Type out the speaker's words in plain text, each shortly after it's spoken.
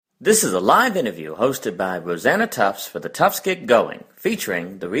This is a live interview hosted by Rosanna Tufts for the Tufts Get Going,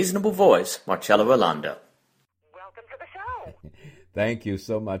 featuring the reasonable voice, Marcella Rolando. Welcome to the show. Thank you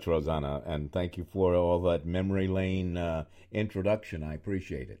so much, Rosanna, and thank you for all that memory lane introduction. I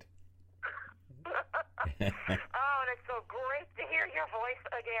appreciate it. And it's so great to hear your voice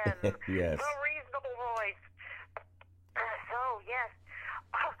again. Yes. The reasonable voice. Yes.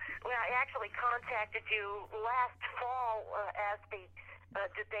 Well, I actually contacted you last fall as the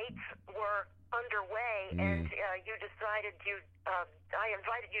debates were underway, and you decided I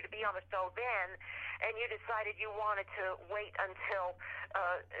invited you to be on the show then, and you decided you wanted to wait until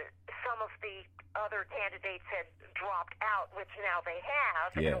some of the other candidates had dropped out, which now they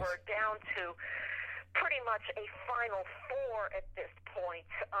have, yes. And we're down to pretty much a final four at this point.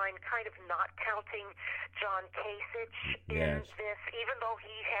 I'm kind of not counting John Kasich in this, even though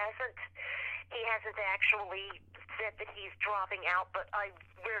he hasn't actually said that he's dropping out, but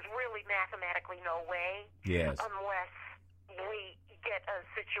there's really mathematically no way, unless we get a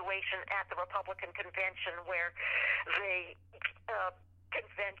situation at the Republican convention where the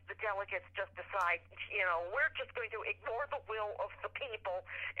delegates just decide, we're just going to ignore the will of the people,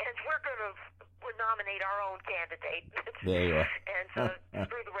 and we're going to nominate our own candidate. There you are. And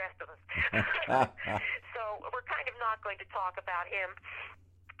screw the rest of us. So we're kind of not going to talk about him.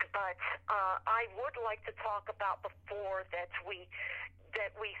 But I would like to talk about the four that we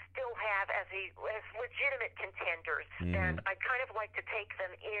still have as legitimate contenders, and I kind of like to take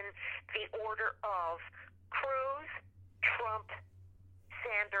them in the order of Cruz, Trump,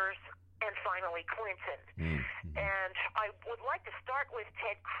 Sanders, and finally Clinton. And I would like to start with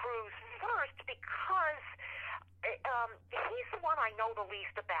Ted Cruz first because he's the one I know the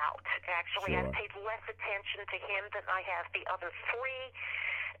least about, actually. Sure. I've paid less attention to him than I have the other three.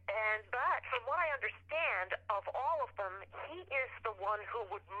 But from what I understand of all of them, he is the one who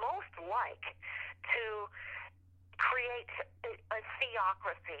would most like to create a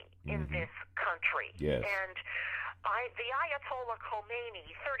theocracy in this country. Yes. And the Ayatollah Khomeini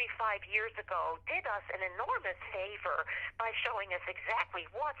 35 years ago did us an enormous favor by showing us exactly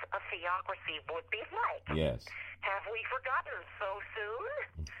what a theocracy would be like. Yes. Have we forgotten so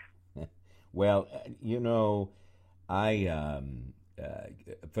soon? Well,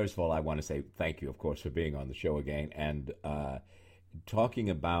 first of all, I want to say thank you, of course, for being on the show again and talking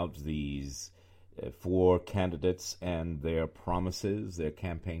about these four candidates and their promises, their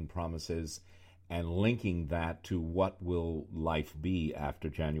campaign promises, and linking that to what will life be after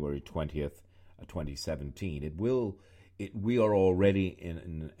January 20th, 2017. We are already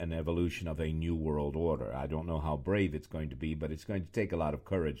in an evolution of a new world order. I don't know how brave it's going to be, but it's going to take a lot of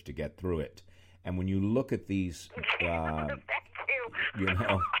courage to get through it. And when you look at these,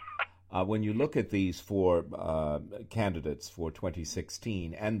 when you look at these four candidates for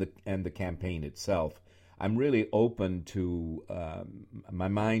 2016 and the campaign itself, I'm really open to. My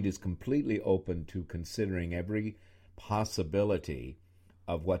mind is completely open to considering every possibility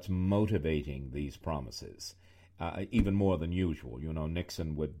of what's motivating these promises, even more than usual.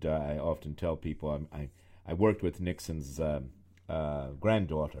 Nixon would. I often tell people I worked with Nixon's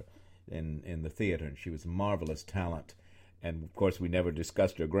granddaughter in the theater, and she was a marvelous talent. And of course, we never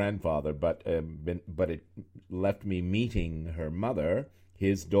discussed her grandfather, but it left me meeting her mother,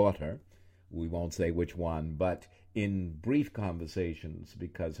 his daughter. We won't say which one, but in brief conversations,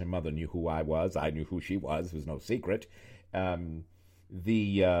 because her mother knew who I was, I knew who she was. It was no secret.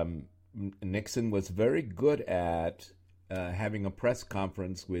 Nixon was very good at having a press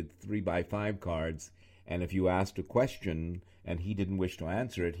conference with 3x5 cards, and if you asked a question and he didn't wish to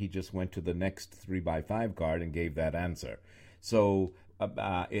answer it, he just went to the next 3x5 card and gave that answer. So,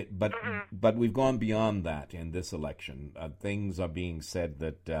 but we've gone beyond that in this election. Things are being said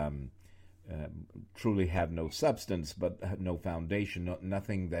that truly have no substance, but have no foundation,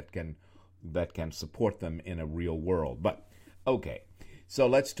 nothing that can support them in a real world. But okay, so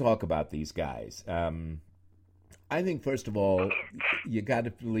let's talk about these guys. I think first of all, you got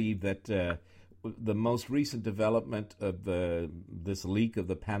to believe that the most recent development of this leak of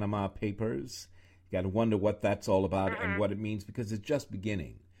the Panama Papers, you got to wonder what that's all about and what it means, because it's just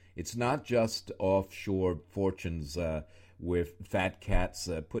beginning. It's not just offshore fortunes where fat cats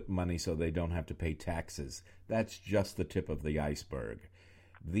put money so they don't have to pay taxes. That's just the tip of the iceberg.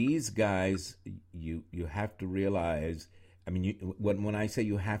 These guys, you have to realize. I mean, when I say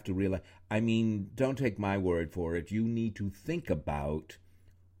you have to realize, I mean, don't take my word for it. You need to think about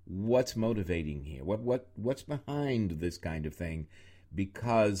what's motivating here, what's behind this kind of thing,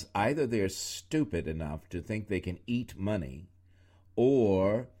 because either they're stupid enough to think they can eat money,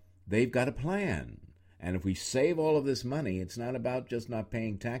 or they've got a plan. And if we save all of this money, it's not about just not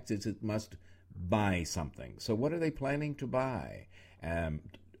paying taxes, it must buy something. So what are they planning to buy?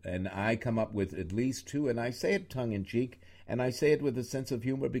 And I come up with at least two, and I say it tongue-in-cheek, and I say it with a sense of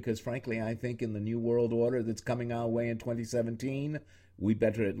humor because, frankly, I think in the New World Order that's coming our way in 2017, we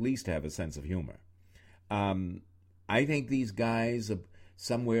better at least have a sense of humor. I think these guys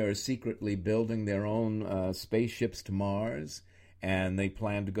somewhere are secretly building their own spaceships to Mars, and they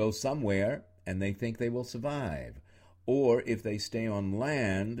plan to go somewhere, and they think they will survive. Or if they stay on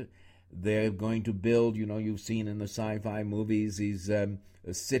land, they're going to build, you've seen in the sci-fi movies, these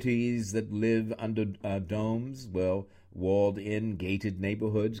cities that live under domes. Well, walled-in, gated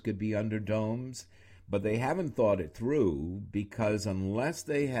neighborhoods could be under domes. But they haven't thought it through because unless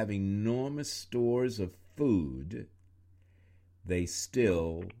they have enormous stores of food, they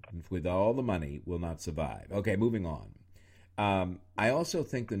still, with all the money, will not survive. Okay, moving on. I also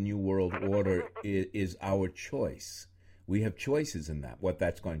think the New World Order is our choice. We have choices in that, what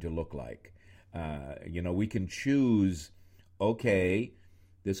that's going to look like. We can choose, okay,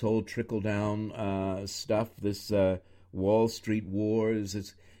 this whole trickle-down stuff, this Wall Street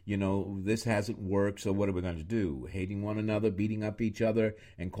wars, this hasn't worked, so what are we going to do? Hating one another, beating up each other,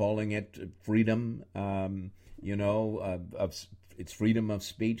 and calling it freedom, it's freedom of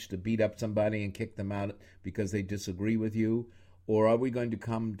speech to beat up somebody and kick them out because they disagree with you? Or are we going to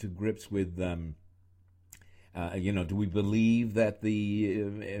come to grips with, do we believe that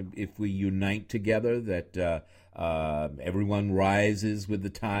if we unite together that everyone rises with the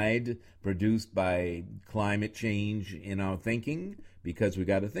tide produced by climate change in our thinking? Because we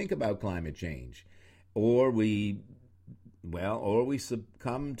got to think about climate change. Or we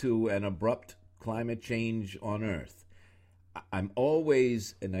succumb to an abrupt climate change on Earth. I'm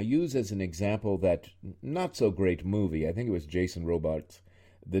always, and I use as an example that not so great movie, I think it was Jason Robards,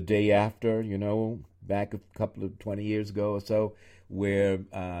 The Day After, back a couple of 20 years ago or so, where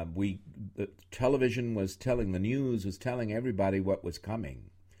the television was telling, the news was telling everybody what was coming,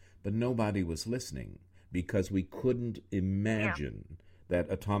 but nobody was listening because we couldn't imagine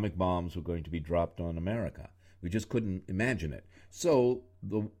that atomic bombs were going to be dropped on America. We just couldn't imagine it. So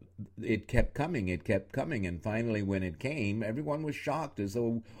it kept coming, and finally when it came, everyone was shocked as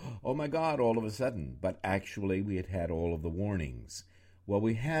though, oh my God, all of a sudden. But actually we had all of the warnings. Well,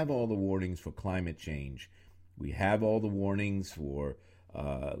 we have all the warnings for climate change. We have all the warnings for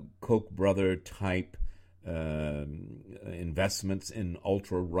Koch brother type investments in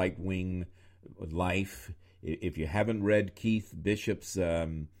ultra right-wing life. If you haven't read Keith Bishop's,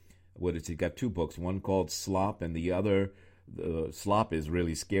 he got two books, one called Slop and the other, Slop is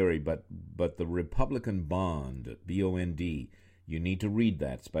really scary, but the Republican Bond, B-O-N-D, you need to read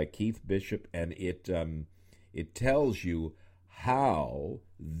that. It's by Keith Bishop, and it tells you how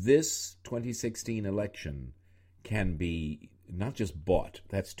this 2016 election can be not just bought,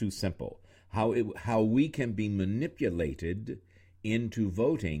 that's too simple, how we can be manipulated into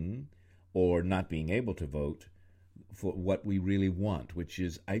voting or not being able to vote for what we really want, which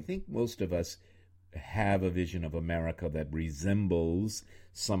is, I think most of us have a vision of America that resembles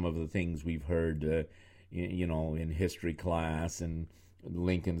some of the things we've heard, in history class, and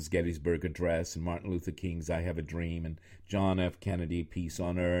Lincoln's Gettysburg Address, and Martin Luther King's I Have a Dream, and John F. Kennedy, Peace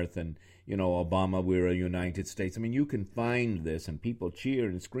on Earth, and, Obama, We're a United States. I mean, you can find this, and people cheer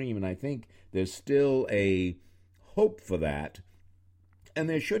and scream, and I think there's still a hope for that, and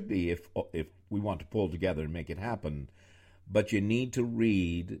there should be if we want to pull together and make it happen. But you need to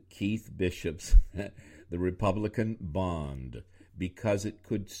read Keith Bishop's The Republican Bond, because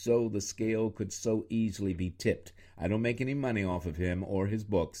the scale could so easily be tipped. I don't make any money off of him or his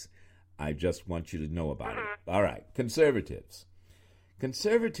books. I just want you to know about it. All right, conservatives.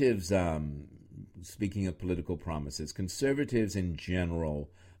 Conservatives, speaking of political promises, conservatives in general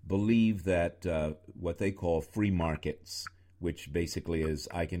believe that what they call free markets, which basically is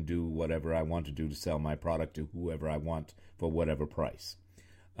I can do whatever I want to do to sell my product to whoever I want for whatever price.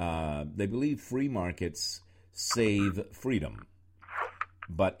 They believe free markets save freedom,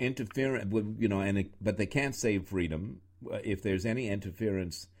 but but they can't save freedom if there's any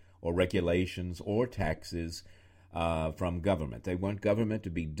interference or regulations or taxes from government. They want government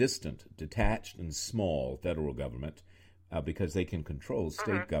to be distant, detached, and small, federal government, because they can control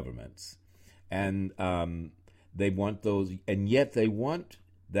state governments. And they want those, and yet they want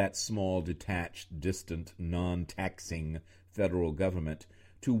that small, detached, distant, non-taxing federal government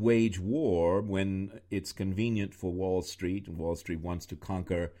to wage war when it's convenient for Wall Street, and Wall Street wants to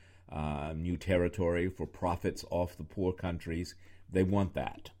conquer new territory for profits off the poor countries. They want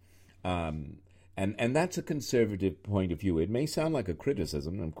that. And that's a conservative point of view. It may sound like a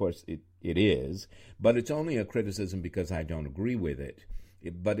criticism, and of course it is, but it's only a criticism because I don't agree with it.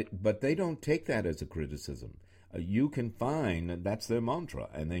 But they don't take that as a criticism. You can find that's their mantra,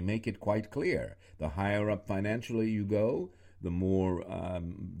 and they make it quite clear. The higher up financially you go, the more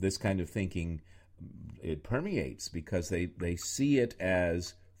this kind of thinking it permeates, because they see it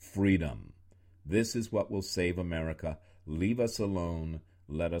as freedom. This is what will save America. Leave us alone.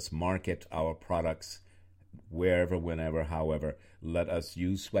 Let us market our products wherever, whenever, however. Let us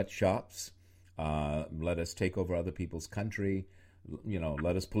use sweatshops. Let us take over other people's country.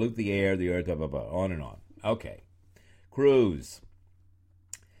 Let us pollute the air, the earth, blah, blah, blah, on and on. Okay. Cruz.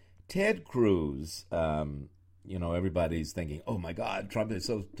 Ted Cruz, everybody's thinking, oh my God, Trump is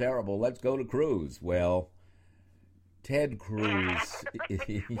so terrible, let's go to Cruz. Well, Ted Cruz... Which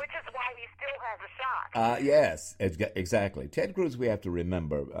is why he still has a shot. Yes, exactly. Ted Cruz, we have to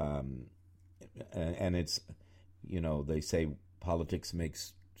remember, and it's, they say politics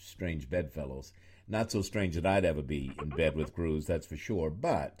makes strange bedfellows. Not so strange that I'd ever be in bed with Cruz, that's for sure.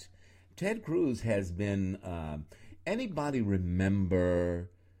 But Ted Cruz has been... anybody remember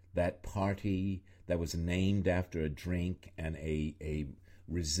that party that was named after a drink and a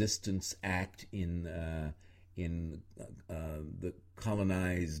resistance act in the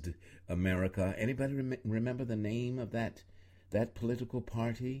colonized America? Anybody remember the name of that political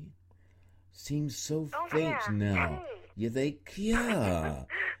party? Seems so faint now. The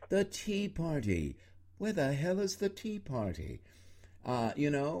Tea Party. Where the hell is the Tea Party?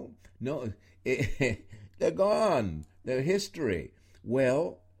 No, they're gone. They're history.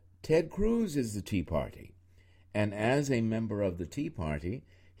 Well, Ted Cruz is the Tea Party. And as a member of the Tea Party,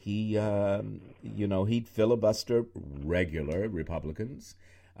 he'd filibuster regular Republicans,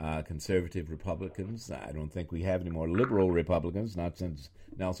 conservative Republicans. I don't think we have any more liberal Republicans, not since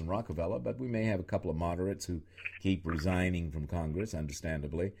Nelson Rockefeller, but we may have a couple of moderates who keep resigning from Congress,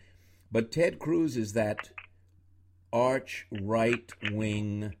 understandably. But Ted Cruz is that arch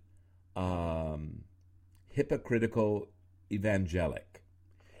right-wing, hypocritical evangelic.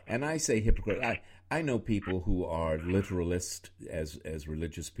 And I say hypocrite. I know people who are literalist as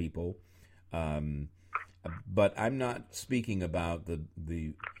religious people, but I'm not speaking about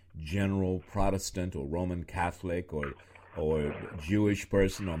the general Protestant or Roman Catholic or Jewish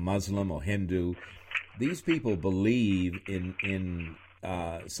person or Muslim or Hindu. These people believe in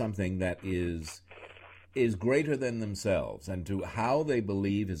something that is greater than themselves, and to how they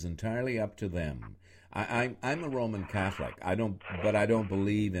believe is entirely up to them. I'm a Roman Catholic. I don't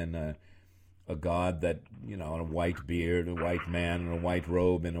believe in a God that, a white beard, a white man, in a white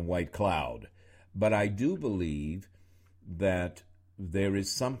robe, and a white cloud. But I do believe that there is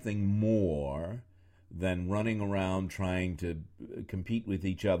something more than running around trying to compete with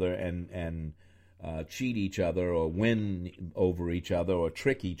each other and cheat each other or win over each other or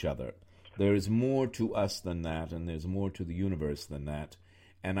trick each other. There is more to us than that, and there's more to the universe than that.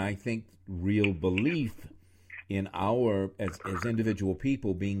 And I think real belief in our, as individual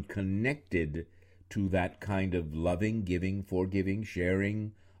people, being connected to that kind of loving, giving, forgiving,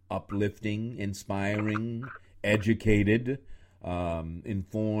 sharing, uplifting, inspiring, educated,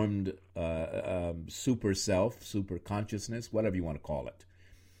 informed, super self, super consciousness, whatever you want to call it.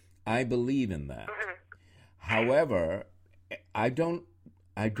 I believe in that. However, I don't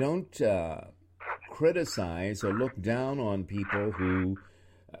criticize or look down on people who,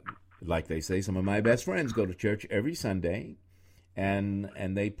 like they say, some of my best friends go to church every Sunday, and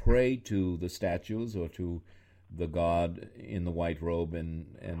they pray to the statues or to the God in the white robe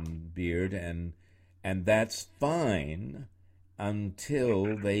and beard, and that's fine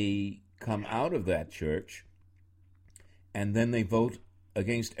until they come out of that church, and then they vote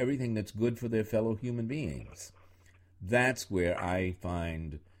against everything that's good for their fellow human beings. That's where I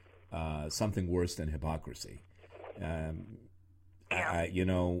find something worse than hypocrisy.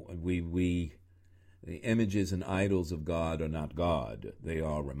 The images and idols of God are not God. They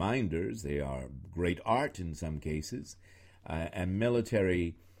are reminders. They are great art in some cases. And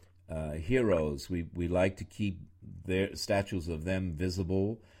military heroes, we like to keep their statues of them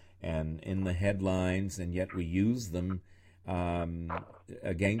visible and in the headlines, and yet we use them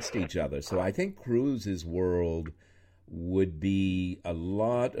against each other. So I think Cruz's world would be a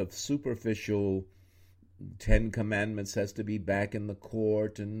lot of superficial. 10 Commandments has to be back in the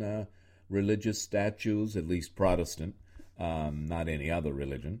court, and religious statues, at least Protestant, not any other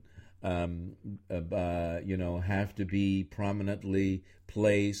religion, have to be prominently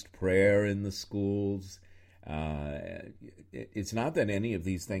placed, prayer in the schools. It's not that any of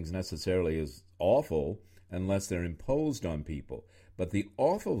these things necessarily is awful unless they're imposed on people. But the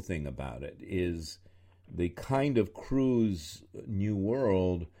awful thing about it is the kind of Cruz New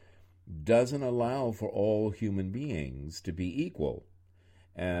World doesn't allow for all human beings to be equal.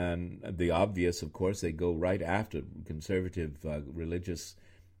 And the obvious, of course, they go right after conservative religious,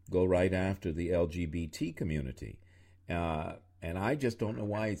 go right after the LGBT community. And I just don't know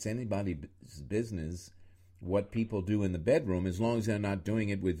why it's anybody's business what people do in the bedroom, as long as they're not doing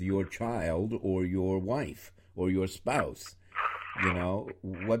it with your child or your wife or your spouse. You know,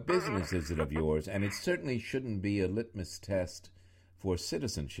 what business is it of yours? And it certainly shouldn't be a litmus test for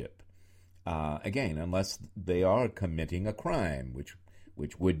citizenship. Again, unless they are committing a crime, which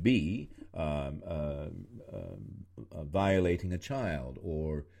would be violating a child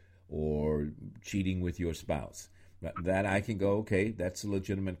or cheating with your spouse. That I can go, okay, that's a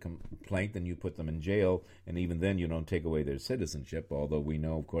legitimate complaint, then you put them in jail, and even then you don't take away their citizenship, although we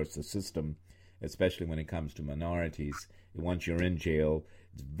know, of course, the system, especially when it comes to minorities, once you're in jail,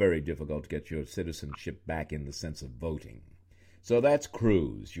 it's very difficult to get your citizenship back in the sense of voting. So that's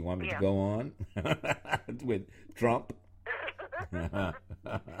Cruz. You want me to go on with Trump? Okay,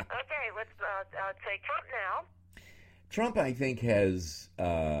 let's say Trump now. Trump, I think, has,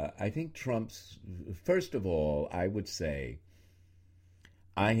 Trump's, first of all, I would say,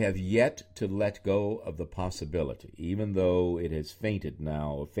 I have yet to let go of the possibility, even though it has faded,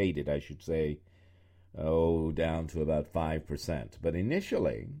 I should say, down to about 5%. But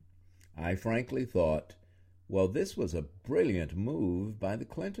initially, I frankly thought, well, this was a brilliant move by the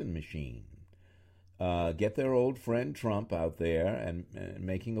Clinton machine. Get their old friend Trump out there and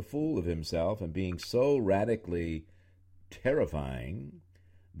making a fool of himself and being so radically terrifying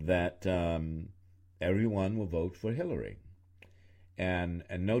that everyone will vote for Hillary. And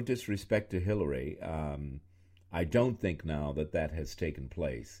no disrespect to Hillary, I don't think now that has taken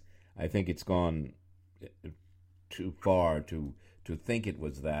place. I think it's gone too far to think it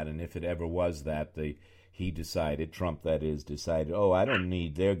was that, and if it ever was that, Trump decided, oh, I don't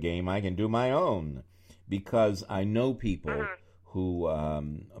need their game, I can do my own. Because I know people who,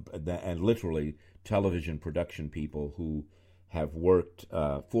 and literally television production people who have worked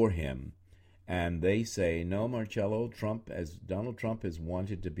for him, and they say, no, Marcello, Donald Trump has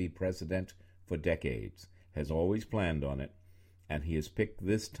wanted to be president for decades, has always planned on it, and he has picked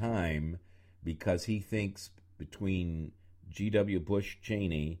this time because he thinks between G.W. Bush,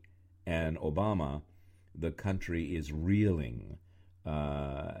 Cheney, and Obama, the country is reeling.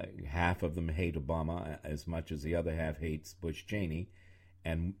 Half of them hate Obama as much as the other half hates Bush Cheney,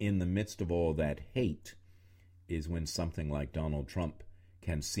 and in the midst of all that hate is when something like Donald Trump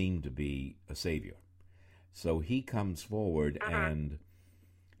can seem to be a savior. So he comes forward and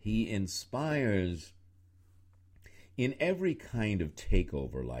he inspires in every kind of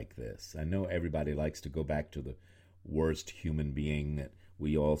takeover like this. I know everybody likes to go back to the worst human being that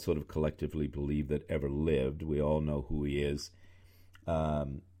we all sort of collectively believe that ever lived. We all know who he is.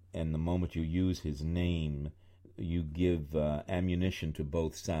 And the moment you use his name, you give ammunition to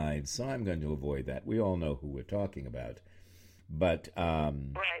both sides. So I'm going to avoid that. We all know who we're talking about. But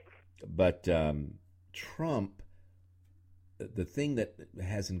Trump, the thing that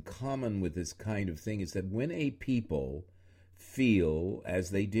has in common with this kind of thing is that when a people feel, as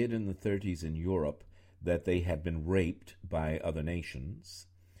they did in the 30s in Europe, that they have been raped by other nations,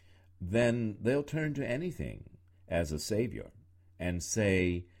 then they'll turn to anything as a savior and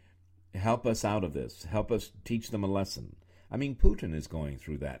say, help us out of this, help us teach them a lesson. I mean, Putin is going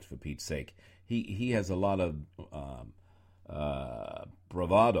through that, for Pete's sake. He has a lot of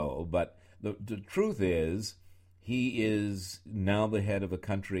bravado, but the truth is, he is now the head of a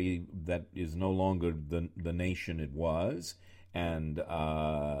country that is no longer the nation it was, and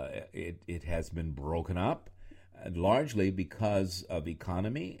it has been broken up, largely because of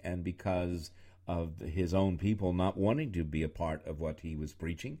economy and because of his own people not wanting to be a part of what he was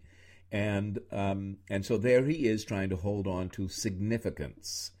preaching. And so there he is trying to hold on to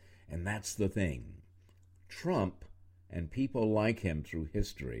significance. And that's the thing. Trump and people like him through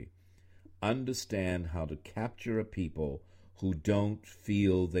history understand how to capture a people who don't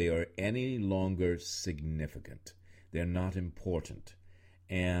feel they are any longer significant. They're not important.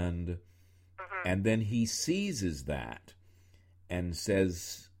 And then he seizes that and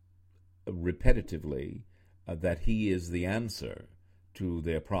says repetitively that he is the answer to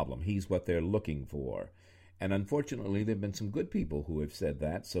their problem. He's what they're looking for. And unfortunately, there have been some good people who have said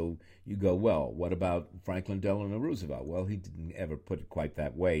that. So you go, well, what about Franklin Delano Roosevelt? Well, he didn't ever put it quite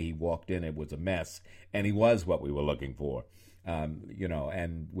that way. He walked in, it was a mess, and he was what we were looking for,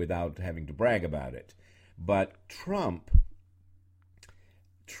 and without having to brag about it. But Trump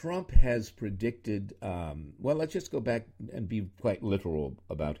Trump has predicted, well, let's just go back and be quite literal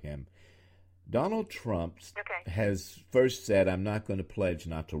about him. Donald Trump has first said, I'm not going to pledge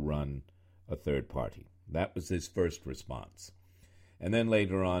not to run a third party. That was his first response. And then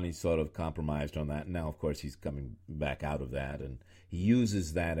later on, he sort of compromised on that. And now, of course, he's coming back out of that. And he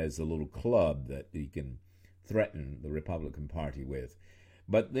uses that as a little club that he can threaten the Republican Party with.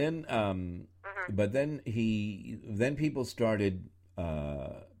 But then, then people started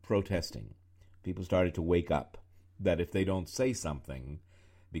protesting. People started to wake up that if they don't say something,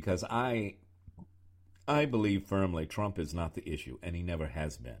 because I believe firmly Trump is not the issue, and he never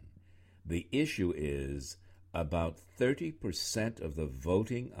has been. The issue is about 30% of the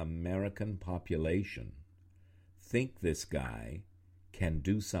voting American population think this guy can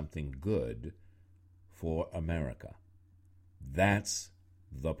do something good for America. That's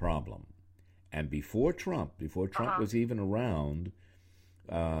the problem. And before Trump was even around,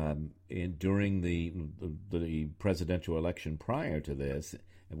 during the presidential election prior to this,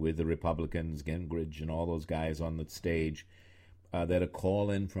 with the Republicans, Gingrich, and all those guys on the stage, they had a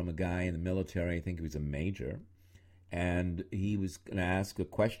call in from a guy in the military, I think he was a major, and he was going to ask a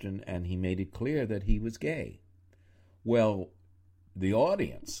question, and he made it clear that he was gay. Well, the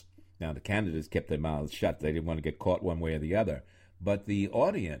audience, now the candidates kept their mouths shut, they didn't want to get caught one way or the other, but the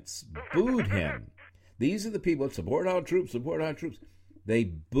audience booed him. These are the people that support our troops, support our troops. They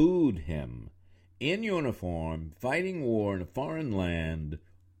booed him in uniform, fighting war in a foreign land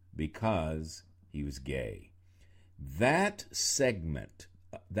because he was gay. That segment,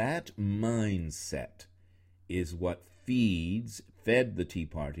 that mindset is what fed the Tea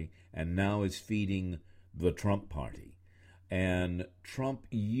Party and now is feeding the Trump Party. And Trump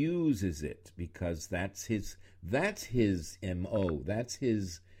uses it because that's his MO, that's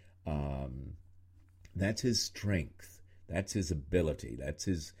his strength, that's his ability, that's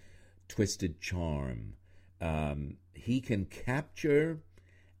his twisted charm. He can capture,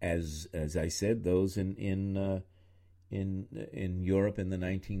 as I said, those in Europe in the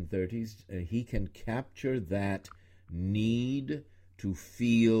 1930s. He can capture that need to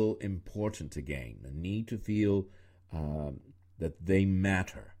feel important again, the need to feel that they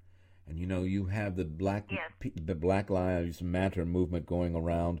matter. And you have the Black Lives Matter movement going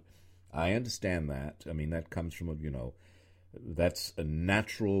around. I understand that. I mean, that comes from that's a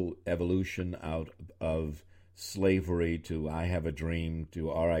natural evolution out of slavery to I have a dream to,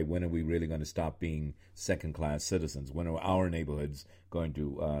 all right, when are we really going to stop being second-class citizens? When are our neighborhoods going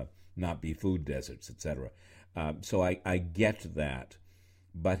to not be food deserts, etc.? So I get that.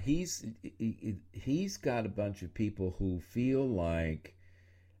 But he's got a bunch of people who feel like,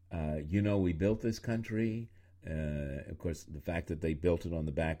 we built this country. Of course, the fact that they built it on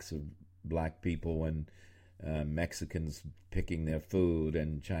the backs of black people and Mexicans picking their food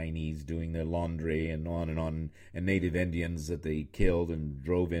and Chinese doing their laundry and on, and Native Indians that they killed and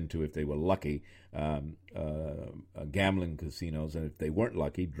drove into, if they were lucky, gambling casinos, and if they weren't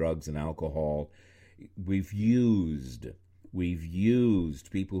lucky, drugs and alcohol. We've used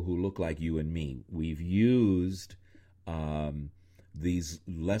people who look like you and me. We've used these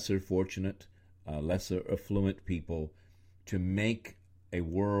lesser fortunate, lesser affluent people to make a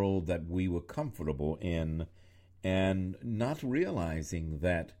world that we were comfortable in, and not realizing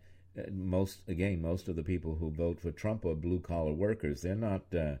that most of the people who vote for Trump are blue-collar workers. They're not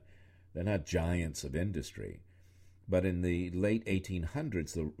giants of industry. But in the late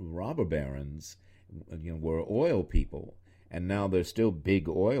 1800s, the robber barons, were oil people, and now they're still big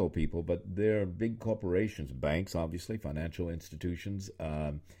oil people, but they're big corporations, banks, obviously, financial institutions,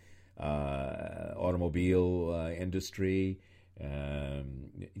 automobile industry.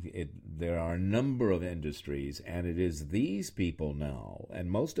 There are a number of industries, and it is these people now,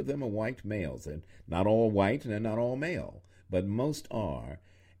 and most of them are white males, and not all white and they're not all male, but most are,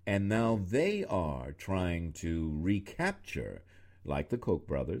 and now they are trying to recapture, like the Koch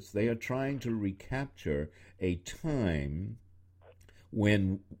brothers, they are trying to recapture a time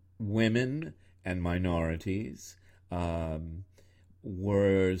when women and minorities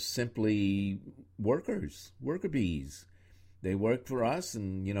were simply worker bees. They worked for us,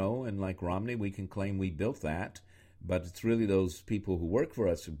 and and like Romney, we can claim we built that, but it's really those people who work for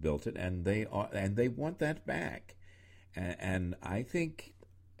us who built it, and they want that back. And I think,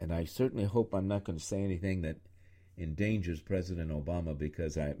 and I certainly hope I'm not going to say anything that endangers President Obama,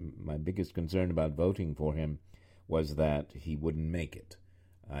 because my biggest concern about voting for him was that he wouldn't make it.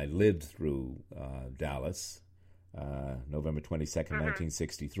 I lived through Dallas, November 22nd,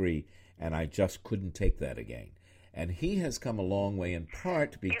 1963, and I just couldn't take that again. And he has come a long way in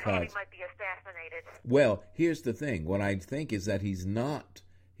part because... he might be assassinated. Well, here's the thing. What I think is that he's not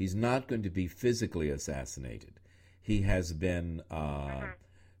He's not going to be physically assassinated. He has been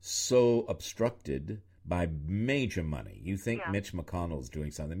so obstructed by major money. You think Mitch McConnell's doing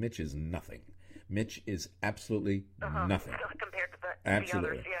something. Mitch is nothing. Mitch is absolutely nothing. Compared to the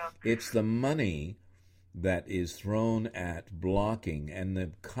Absolutely. others, yeah. It's the money that is thrown at blocking and the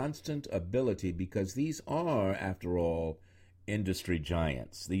constant ability, because these are, after all, industry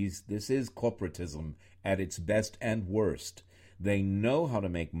giants. This is corporatism at its best and worst. They know how to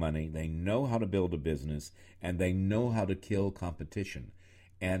make money, they know how to build a business, and they know how to kill competition.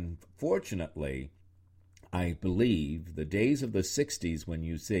 And fortunately, I believe the days of the 60s when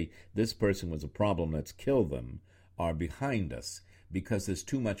you say this person was a problem, let's kill them, are behind us, because there's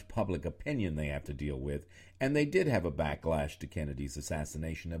too much public opinion they have to deal with. And they did have a backlash to Kennedy's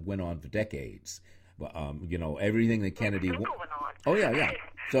assassination that went on for decades. Everything that Kennedy... It's still going on. Oh, yeah.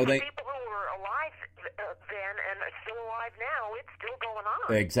 So they... People who were alive then and are still alive now, it's still going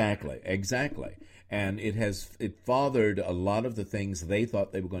on. Exactly. And it fathered a lot of the things they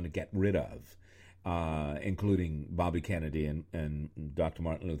thought they were going to get rid of, including Bobby Kennedy and Dr.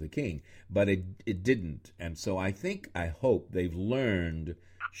 Martin Luther King. But it didn't. And so I hope they've learned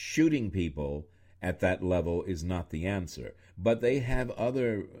shooting people at that level is not the answer. But they have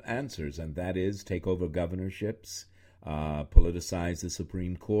other answers, and that is take over governorships, politicize the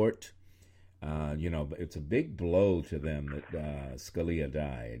Supreme Court. It's a big blow to them that Scalia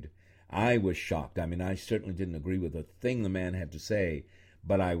died. I was shocked. I mean, I certainly didn't agree with a thing the man had to say,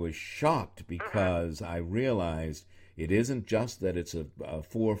 but I was shocked because I realized it isn't just that it's a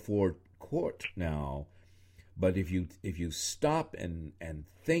 4-4 court now, but if you stop and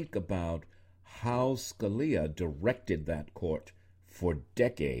think about how Scalia directed that court for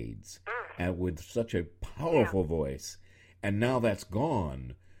decades and with such a powerful voice, and now that's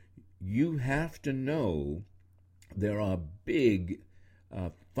gone, you have to know there are big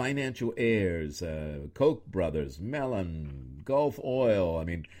financial heirs, Koch brothers, Mellon, Gulf Oil. I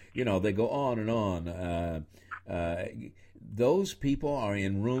mean, they go on and on. Those people are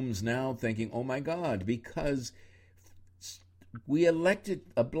in rooms now thinking, oh my God, because we elected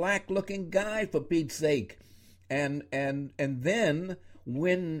a black-looking guy, for Pete's sake. And then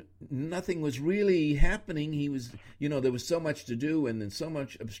when nothing was really happening, he was, there was so much to do and then so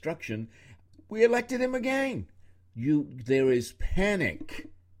much obstruction, we elected him again. There is panic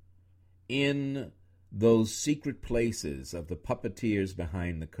in those secret places of the puppeteers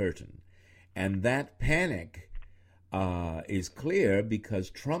behind the curtain. And that panic is clear because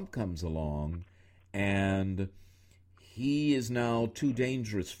Trump comes along and he is now too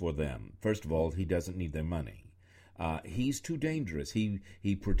dangerous for them. First of all, he doesn't need their money. He's too dangerous.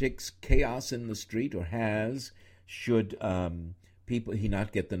 He predicts chaos in the street, or has, should he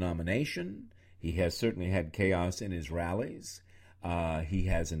not get the nomination. He has certainly had chaos in his rallies. He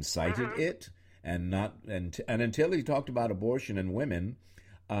has incited it, and until he talked about abortion and women,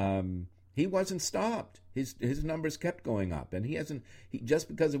 he wasn't stopped. His numbers kept going up, and just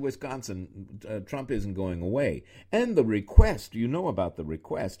because of Wisconsin, Trump isn't going away. And the request, about the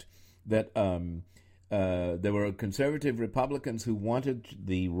request that there were conservative Republicans who wanted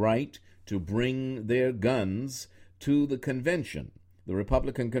the right to bring their guns to the convention, the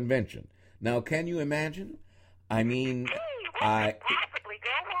Republican convention. Now, can you imagine? I mean, I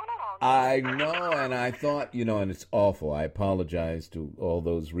know, and I thought, and it's awful. I apologize to all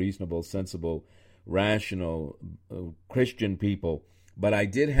those reasonable, sensible, rational Christian people, but I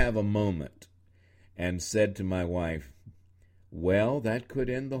did have a moment and said to my wife, well, that could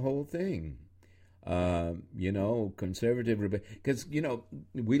end the whole thing. Conservative, because,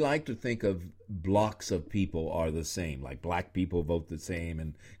 we like to think of blocks of people are the same, like black people vote the same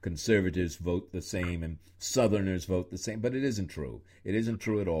and conservatives vote the same and Southerners vote the same, but it isn't true. It isn't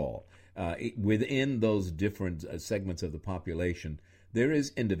true at all. Within those different segments of the population, there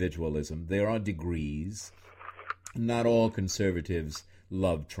is individualism. There are degrees. Not all conservatives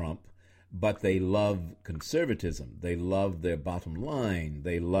love Trump, but they love conservatism. They love their bottom line.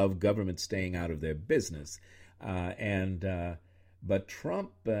 They love government staying out of their business. But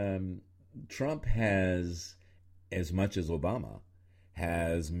Trump has, as much as Obama,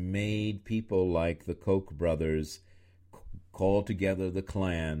 has made people like the Koch brothers call together the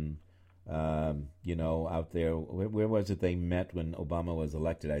Klan. Out there, where was it they met when Obama was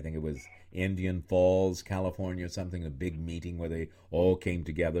elected? I think it was Indian Falls, California, or something, a big meeting where they all came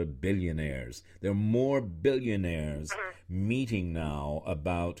together, billionaires. There are more billionaires meeting now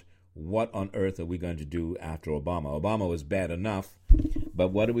about what on earth are we going to do after Obama. Obama was bad enough,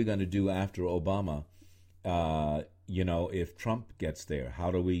 but what are we going to do after Obama? If Trump gets there,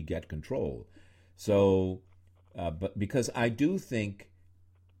 how do we get control? So, but because I do think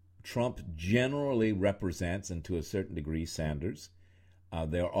Trump generally represents, and to a certain degree, Sanders.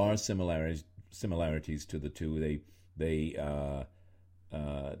 There are similarities to the two.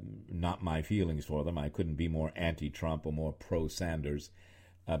 Not my feelings for them. I couldn't be more anti-Trump or more pro-Sanders.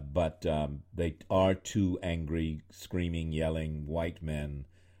 But they are two angry, screaming, yelling white men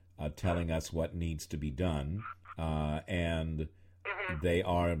telling us what needs to be done. And they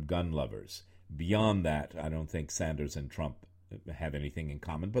are gun lovers. Beyond that, I don't think Sanders and Trump have anything in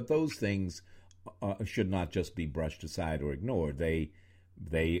common. But those things should not just be brushed aside or ignored.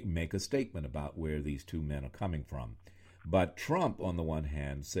 They make a statement about where these two men are coming from. But Trump, on the one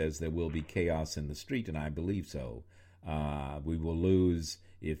hand, says there will be chaos in the street, and I believe so. We will lose,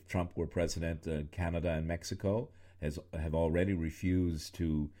 if Trump were president. Canada and Mexico have already refused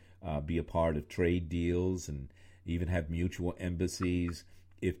to be a part of trade deals and even have mutual embassies.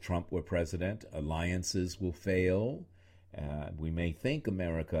 If Trump were president, alliances will fail. We may think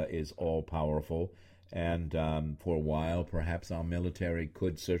America is all-powerful, and for a while, perhaps our military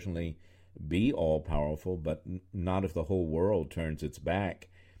could certainly be all-powerful, but not if the whole world turns its back.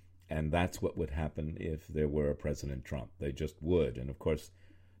 And that's what would happen if there were a President Trump. They just would. And, of course,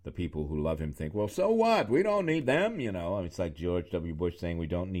 the people who love him think, well, so what? We don't need them, you know. It's like George W. Bush saying we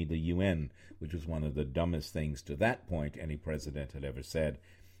don't need the UN, which was one of the dumbest things to that point any president had ever said.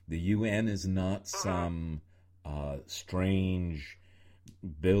 The UN is not some strange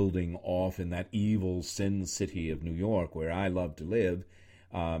building off in that evil sin city of New York where I love to live.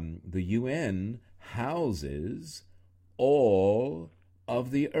 The UN houses all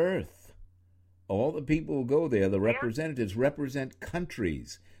of the earth. All the people who go there, the representatives, represent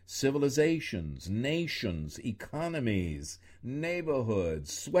countries, civilizations, nations, economies,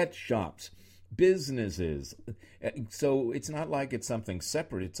 neighborhoods, sweatshops, businesses. So it's not like it's something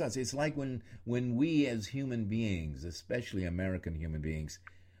separate. It's us. It's like when we as human beings, especially American human beings,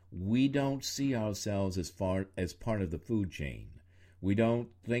 we don't see ourselves as part of the food chain. We don't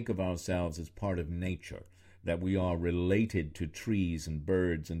think of ourselves as part of nature, that we are related to trees and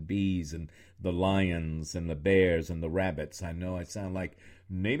birds and bees and the lions and the bears and the rabbits. I know I sound like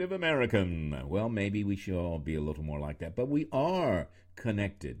Native American. Well, maybe we should all be a little more like that. But we are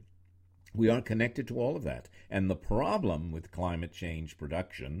connected. We are connected to all of that. And the problem with climate change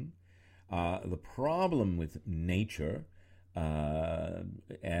production, the problem with nature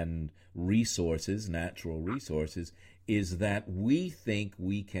and resources, natural resources, is that we think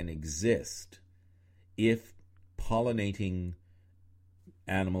we can exist if pollinating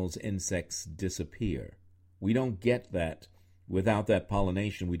animals, insects disappear. We don't get that. Without that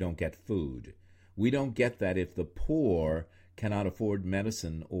pollination, we don't get food. We don't get that if the poor cannot afford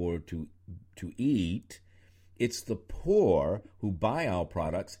medicine or to eat. It's the poor who buy our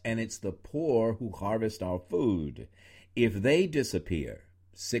products, and it's the poor who harvest our food. If they disappear,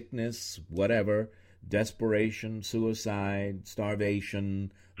 sickness, whatever, desperation, suicide,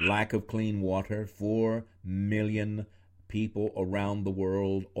 starvation, lack of clean water, 4 million people around the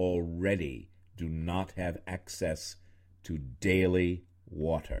world already do not have access to daily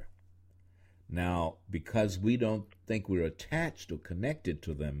water. Now, because we don't think we're attached or connected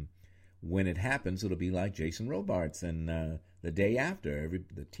to them, when it happens, it'll be like Jason Robards and the day after.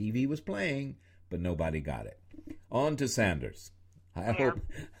 The TV was playing, but nobody got it. On to Sanders. I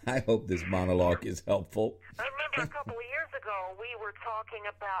hope this monologue is helpful. I remember a couple of years ago we were talking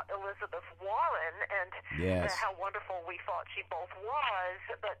about Elizabeth Warren and how wonderful we thought she both was,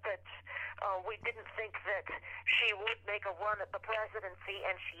 but that we didn't think that she would make a run at the presidency,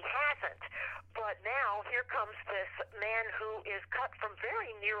 and she hasn't. But now here comes this man who is cut from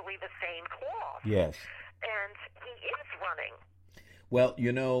very nearly the same cloth. Yes. And he is running. Well,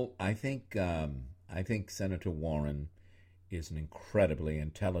 you know, I think Senator Warren is an incredibly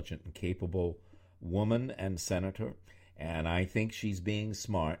intelligent and capable woman and senator, and I think she's being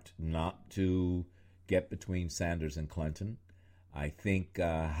smart not to get between Sanders and Clinton. I think,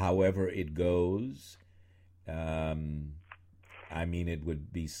 however it goes, it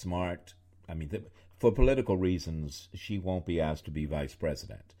would be smart. For political reasons, she won't be asked to be vice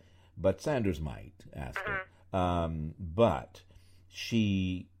president, but Sanders might ask her. But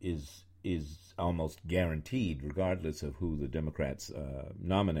she is almost guaranteed, regardless of who the Democrats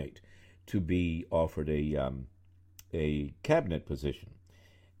nominate, to be offered a cabinet position,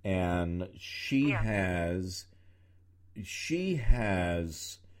 and she has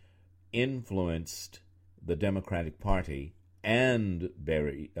influenced the Democratic Party and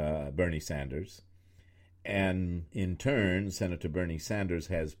Bernie Sanders, and in turn, Senator Bernie Sanders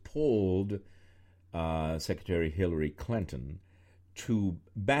has pulled Secretary Hillary Clinton to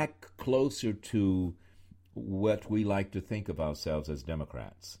back closer to what we like to think of ourselves as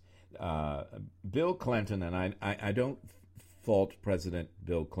Democrats. Bill Clinton, and I don't fault President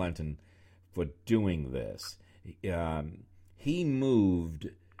Bill Clinton for doing this. He moved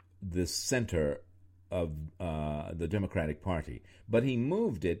the center of the Democratic Party, but he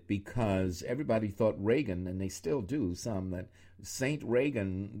moved it because everybody thought Reagan, and they still do, that Saint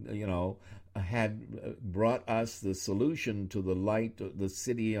Reagan, had brought us the solution to the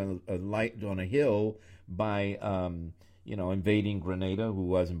city on a light on a hill by invading Grenada, who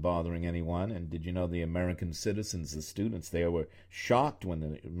wasn't bothering anyone. And did you know the American citizens, the students there, were shocked when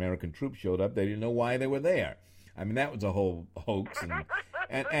the American troops showed up? They didn't know why they were there. I mean, that was a whole hoax.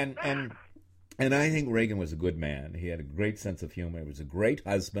 And I think Reagan was a good man. He had a great sense of humor. He was a great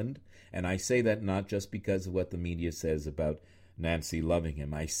husband. And I say that not just because of what the media says about Nancy loving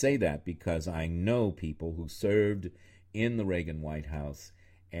him. I say that because I know people who served in the Reagan White House,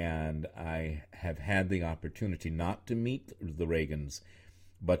 and I have had the opportunity not to meet the Reagans,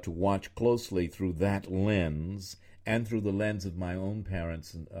 but to watch closely through that lens and through the lens of my own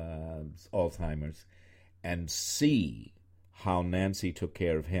parents' Alzheimer's, and see how Nancy took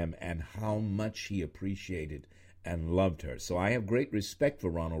care of him and how much he appreciated and loved her. So I have great respect for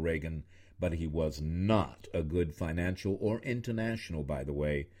Ronald Reagan, but he was not a good financial or international, by the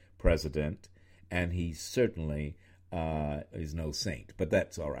way, president, and he certainly is no saint. But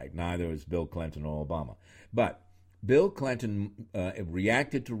that's all right. Neither is Bill Clinton or Obama. But Bill Clinton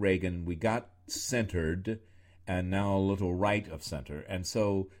reacted to Reagan. We got centered, and now a little right of center. And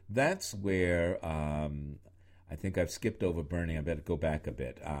so that's where I think I've skipped over Bernie. I better go back a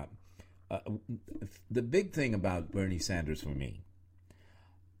bit. The big thing about Bernie Sanders for me,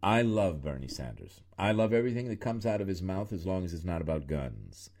 I love Bernie Sanders. I love everything that comes out of his mouth as long as it's not about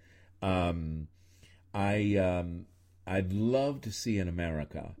guns. I'd love to see an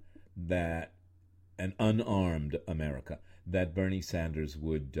America an unarmed America, that Bernie Sanders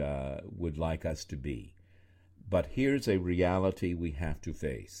would like us to be. But here's a reality we have to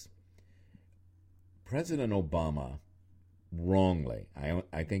face. President Obama, wrongly,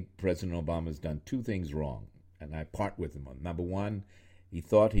 I think President Obama has done two things wrong, and I part with him on. Number one, he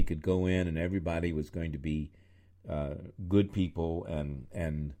thought he could go in and everybody was going to be good people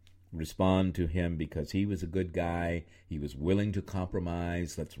and respond to him because he was a good guy. He was willing to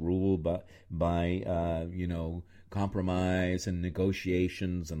compromise. Let's rule by compromise and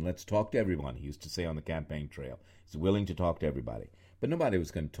negotiations, and let's talk to everyone, he used to say on the campaign trail. He's willing to talk to everybody. But nobody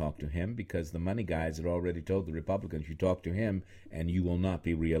was going to talk to him because the money guys had already told the Republicans, you talk to him and you will not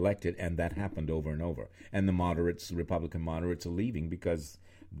be reelected, and that happened over and over. And the Republican moderates, are leaving because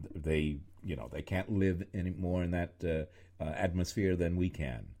they can't live any more in that atmosphere than we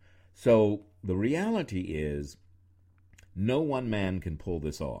can. So the reality is no one man can pull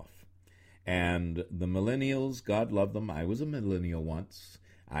this off. And the millennials, God love them, I was a millennial once.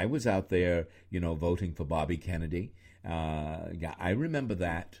 I was out there, voting for Bobby Kennedy. I remember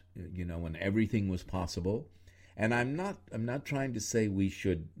that, when everything was possible. And I'm not trying to say we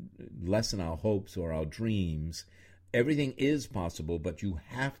should lessen our hopes or our dreams. Everything is possible, but you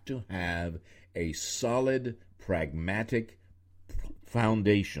have to have a solid, pragmatic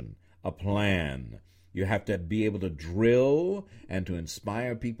foundation, a plan. You have to be able to drill and to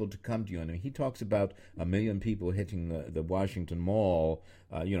inspire people to come to you. And he talks about 1 million people hitting the Washington Mall,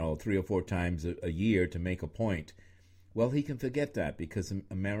 3 or 4 times a year to make a point. Well, he can forget that because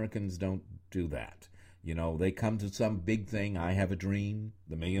Americans don't do that. They come to some big thing. I have a dream,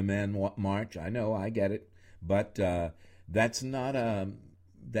 the Million Man March. I know, I get it. But that's not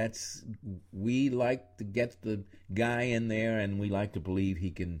we like to get the guy in there, and we like to believe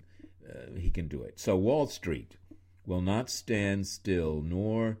he can do it. So Wall Street will not stand still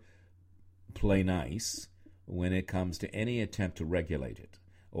nor play nice when it comes to any attempt to regulate it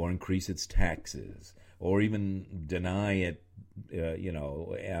or increase its taxes or even deny it,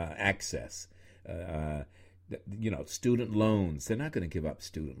 access. Student loans. They're not going to give up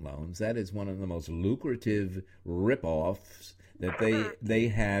student loans. That is one of the most lucrative rip-offs that they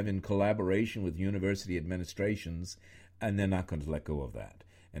have in collaboration with university administrations, and they're not going to let go of that.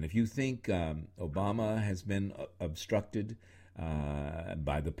 And if you think Obama has been obstructed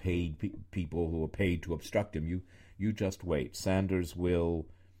by the paid people who are paid to obstruct him, you just wait. Sanders will.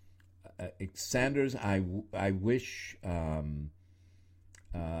 Sanders, I wish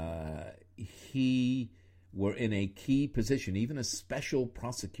he were in a key position, even a special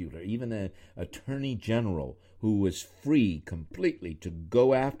prosecutor, even an attorney general who was free completely to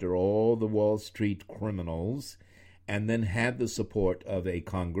go after all the Wall Street criminals, and then had the support of a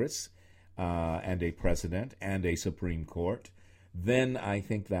Congress and a president and a Supreme Court. Then I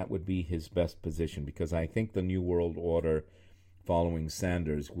think that would be his best position, because I think the New World Order following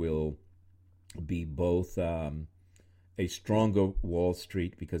Sanders will be both a stronger Wall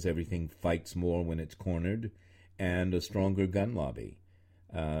Street because everything fights more when it's cornered, and a stronger gun lobby.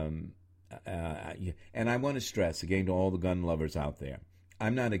 And I want to stress, again, to all the gun lovers out there,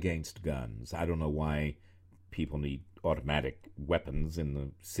 I'm not against guns. I don't know why people need automatic weapons in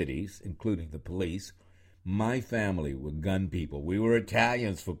the cities, including the police. My family were gun people. We were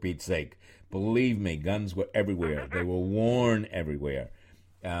Italians, for Pete's sake. Believe me, guns were everywhere. They were worn everywhere.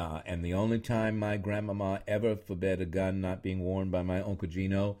 And the only time my grandmama ever forbade a gun not being worn by my Uncle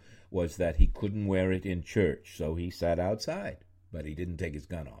Gino was that he couldn't wear it in church. So he sat outside, but he didn't take his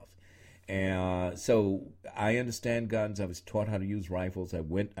gun off. So I understand guns. I was taught how to use rifles. I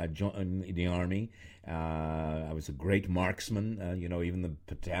joined the Army. I was a great marksman. Even the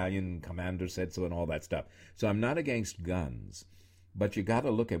battalion commander said so and all that stuff. So I'm not against guns, but you got to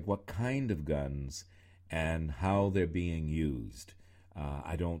look at what kind of guns and how they're being used.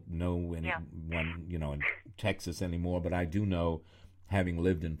 I don't know anyone, in Texas anymore, but I do know, having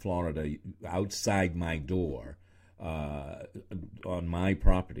lived in Florida, outside my door, on my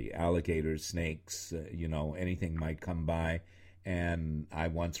property, alligators, snakes, anything might come by. And I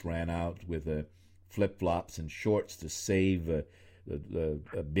once ran out with flip-flops and shorts to save the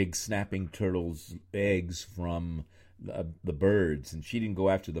big snapping turtle's eggs from the birds. And she didn't go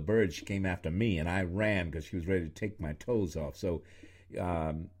after the birds. She came after me, and I ran because she was ready to take my toes off. So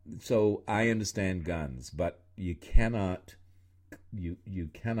I understand guns, but you cannot,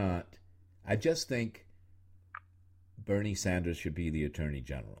 I just think Bernie Sanders should be the Attorney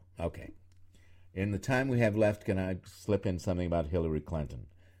General. Okay. In the time we have left, can I slip in something about Hillary Clinton?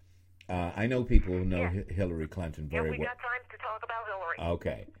 I know people who know Hillary Clinton very well. We got time to talk about Hillary.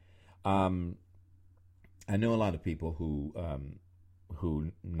 Okay. I know a lot of people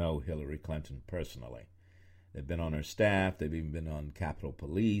who know Hillary Clinton personally. They've been on her staff. They've even been on Capitol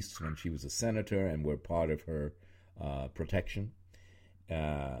Police when she was a senator and were part of her protection.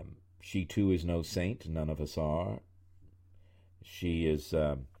 She, too, is no saint. None of us are. She is,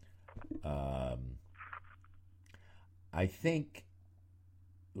 I think,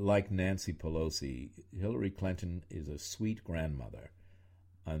 like Nancy Pelosi, Hillary Clinton is a sweet grandmother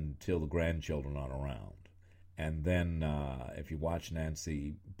until the grandchildren are around. And then if you watch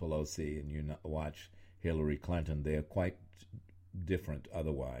Nancy Pelosi and you watch Hillary Clinton, they're quite different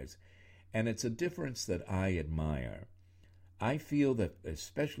otherwise. And it's a difference that I admire. I feel that,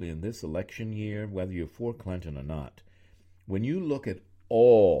 especially in this election year, whether you're for Clinton or not, when you look at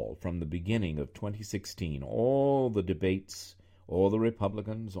all, from the beginning of 2016, all the debates, all the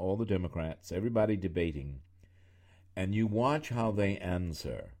Republicans, all the Democrats, everybody debating, and you watch how they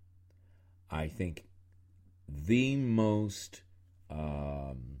answer, I think the most,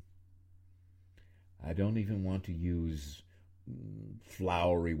 I don't even want to use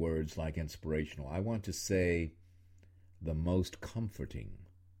flowery words like inspirational. I want to say the most comforting.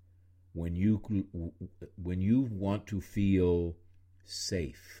 When you want to feel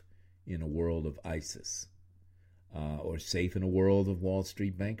safe in a world of ISIS, or safe in a world of Wall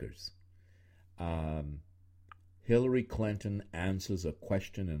Street bankers, Hillary Clinton answers a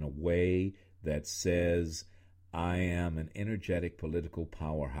question in a way that says, I am an energetic political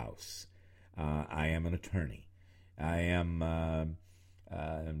powerhouse. I am an attorney. I am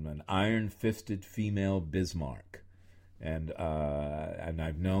an iron-fisted female Bismarck. And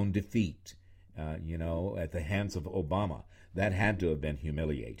I've known defeat, at the hands of Obama. That had to have been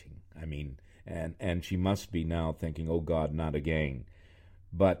humiliating. I mean, and she must be now thinking, oh God, not again.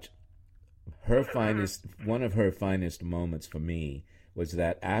 But one of her finest moments for me was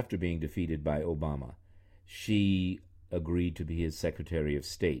that after being defeated by Obama, she agreed to be his Secretary of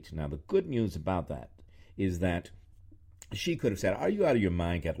State. Now, the good news about that is that she could have said, are you out of your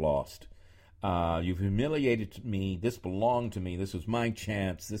mind? Get lost. You've humiliated me. This belonged to me. This was my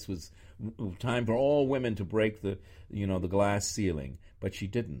chance. This was time for all women to break the glass ceiling. But she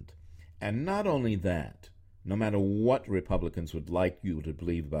didn't. And not only that, no matter what Republicans would like you to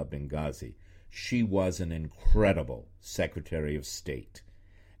believe about Benghazi, she was an incredible Secretary of State,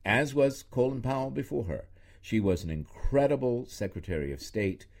 as was Colin Powell before her. She was an incredible Secretary of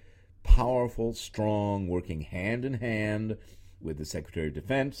State, powerful, strong, working hand in hand with the Secretary of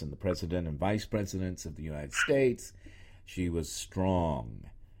Defense and the President and Vice Presidents of the United States. She was strong.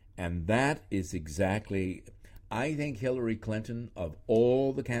 And that is exactly, I think Hillary Clinton, of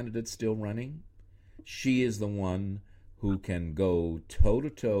all the candidates still running, she is the one who can go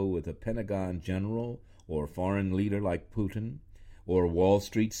toe-to-toe with a Pentagon general or a foreign leader like Putin or a Wall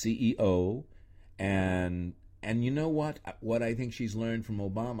Street CEO. And you know what? What I think she's learned from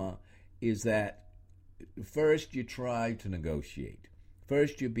Obama is that first you try to negotiate.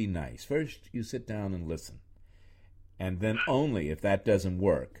 First you be nice. First you sit down and listen. And then only if that doesn't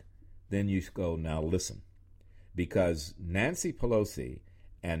work, then you go, now listen. Because Nancy Pelosi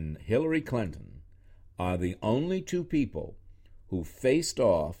and Hillary Clinton are the only two people who faced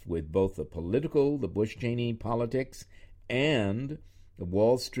off with both the Bush-Cheney politics, and the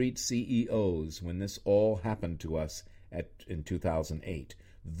Wall Street CEOs when this all happened to us in 2008.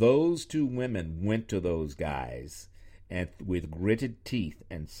 Those two women went to those guys and with gritted teeth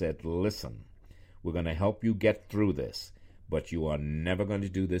and said, listen, we're going to help you get through this, but you are never going to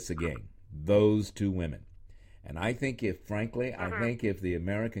do this again. Those two women. And I think if the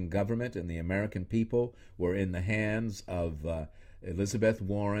American government and the American people were in the hands of Elizabeth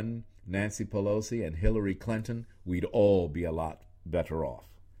Warren, Nancy Pelosi, and Hillary Clinton, we'd all be a lot better off.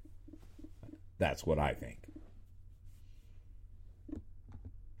 That's what I think.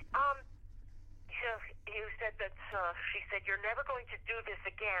 You said that she said you're never going to do this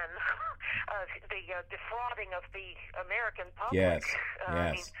again. The defrauding of the American public. Yes.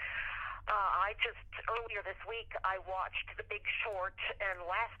 Yes. I just earlier this week I watched The Big Short, and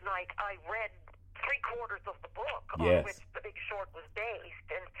last night I read 3/4 of the book on which The Big Short was based,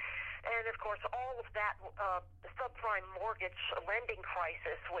 and of course all of that subprime mortgage lending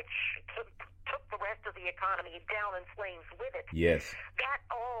crisis, which took the rest of the economy down in flames with it. Yes. That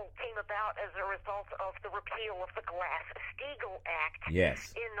all came about as a result of the repeal of the Glass-Steagall Act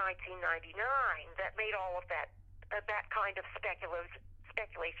in 1999 that made all of that kind of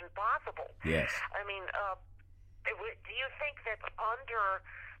speculation possible. Yes. I mean, do you think that under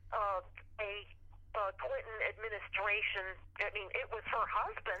a Clinton administration, I mean, it was her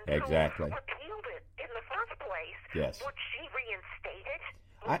husband who repealed it in the first place. Yes. Would she reinstate it?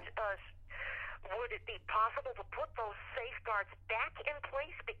 Would it be possible to put those safeguards back in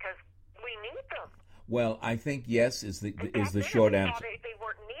place because we need them? Well, I think yes is the short answer. They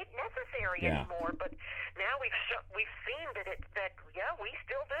weren't necessary anymore, but now we've seen that we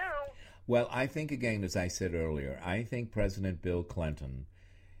still do. Well, I think again, as I said earlier, I think President Bill Clinton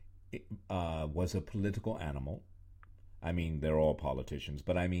was a political animal. I mean, they're all politicians,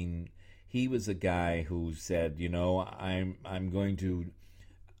 but I mean, he was a guy who said, you know, I'm going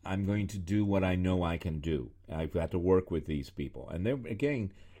to do what I know I can do. I've got to work with these people, and there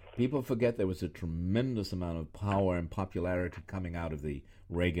again. People forget there was a tremendous amount of power and popularity coming out of the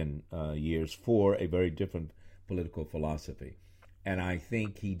Reagan years for a very different political philosophy. And I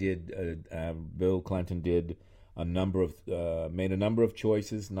think he did, Bill Clinton did made a number of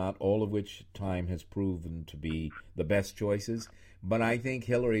choices, not all of which time has proven to be the best choices. But I think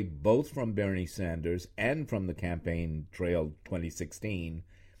Hillary, both from Bernie Sanders and from the campaign trail 2016,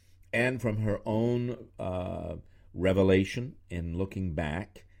 and from her own revelation in looking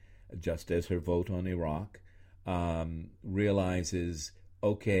back, just as her vote on Iraq, realizes,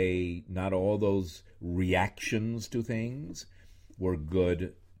 okay, not all those reactions to things were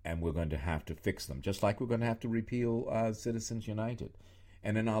good, and we're going to have to fix them, just like we're going to have to repeal Citizens United.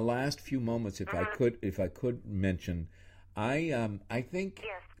 And in our last few moments, if I could mention, I think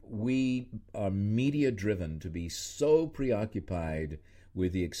we are media-driven to be so preoccupied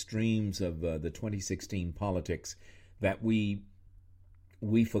with the extremes of the 2016 politics that we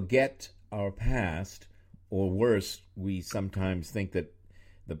forget our past, or worse, we sometimes think that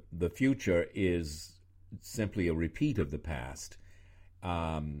the future is simply a repeat of the past.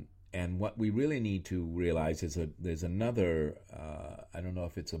 And what we really need to realize is there's another, I don't know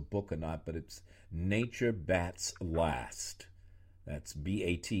if it's a book or not, but it's Nature Bats Last. That's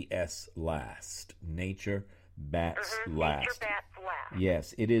BATS Last. Nature Bats Last. Nature Bats Last.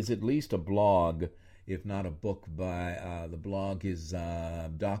 Yes, it is at least a blog, if not a book, by the blog is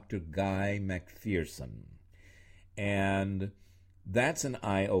Dr. Guy McPherson. And that's an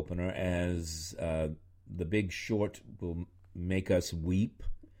eye-opener, as The Big Short will make us weep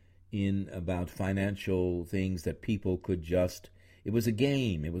in about financial things that people could just... It was a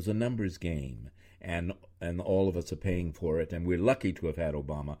game. It was a numbers game. And all of us are paying for it. And we're lucky to have had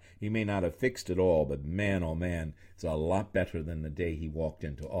Obama. He may not have fixed it all, but man, oh man, it's a lot better than the day he walked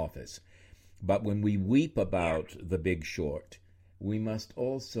into office. But when we weep about The Big Short, we must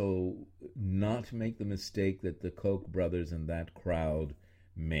also not make the mistake that the Koch brothers and that crowd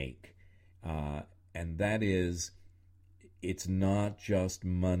make. And that is, it's not just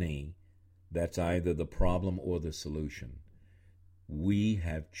money that's either the problem or the solution. We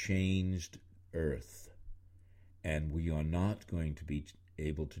have changed Earth, and we are not going to be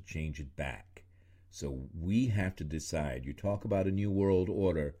able to change it back. So we have to decide. You talk about a new world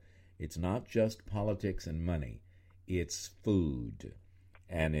order. It's not just politics and money. It's food,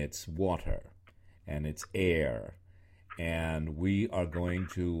 and it's water, and it's air. And we are going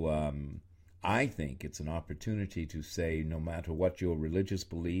to, I think it's an opportunity to say, no matter what your religious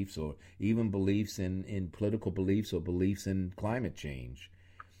beliefs or even beliefs in political beliefs or beliefs in climate change,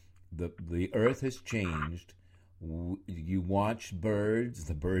 the earth has changed. You watch birds,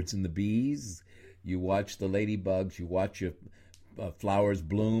 the birds and the bees, you watch the ladybugs, you watch your flowers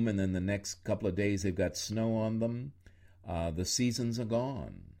bloom, and then the next couple of days they've got snow on them. The seasons are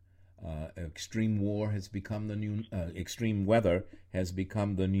gone. Extreme war has become the new. Extreme weather has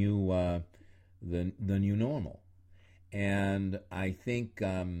become the new the new normal, and I think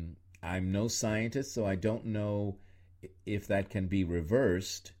I'm no scientist, so I don't know if that can be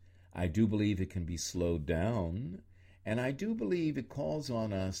reversed. I do believe it can be slowed down, and I do believe it calls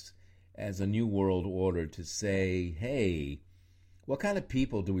on us as a new world order to say, "Hey, what kind of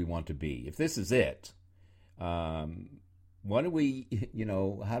people do we want to be? If this is it." What do we,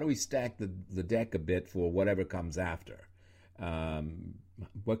 how do we stack the deck a bit for whatever comes after?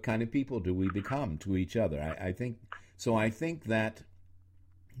 What kind of people do we become to each other? I think that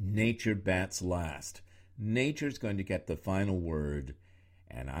nature bats last. Nature's going to get the final word,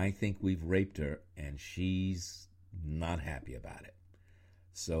 and I think we've raped her, and she's not happy about it.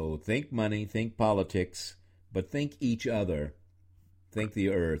 So think money, think politics, but think each other, think the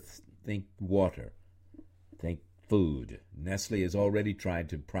earth, think water, think food. Nestle has already tried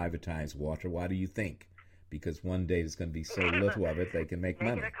to privatize water. Why do you think? Because one day there's going to be so little of it they can make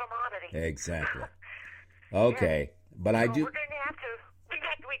money. Make it a commodity. Exactly. Okay, but I do. We're going to have to.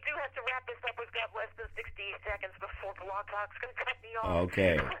 We do have to wrap this up. We've got less than 60 seconds before Blog Talk's going to cut me off.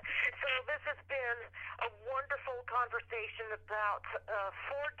 Okay. So this has been a wonderful conversation about 4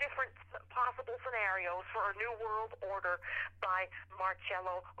 different possible scenarios for a new world order by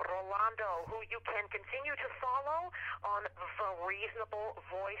Marcello Rolando, who you can continue to follow on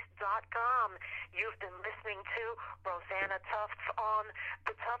thereasonablevoice.com. You've been listening to Rosanna Tufts on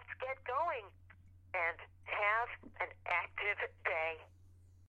the Tufts Get Going, and have an active day.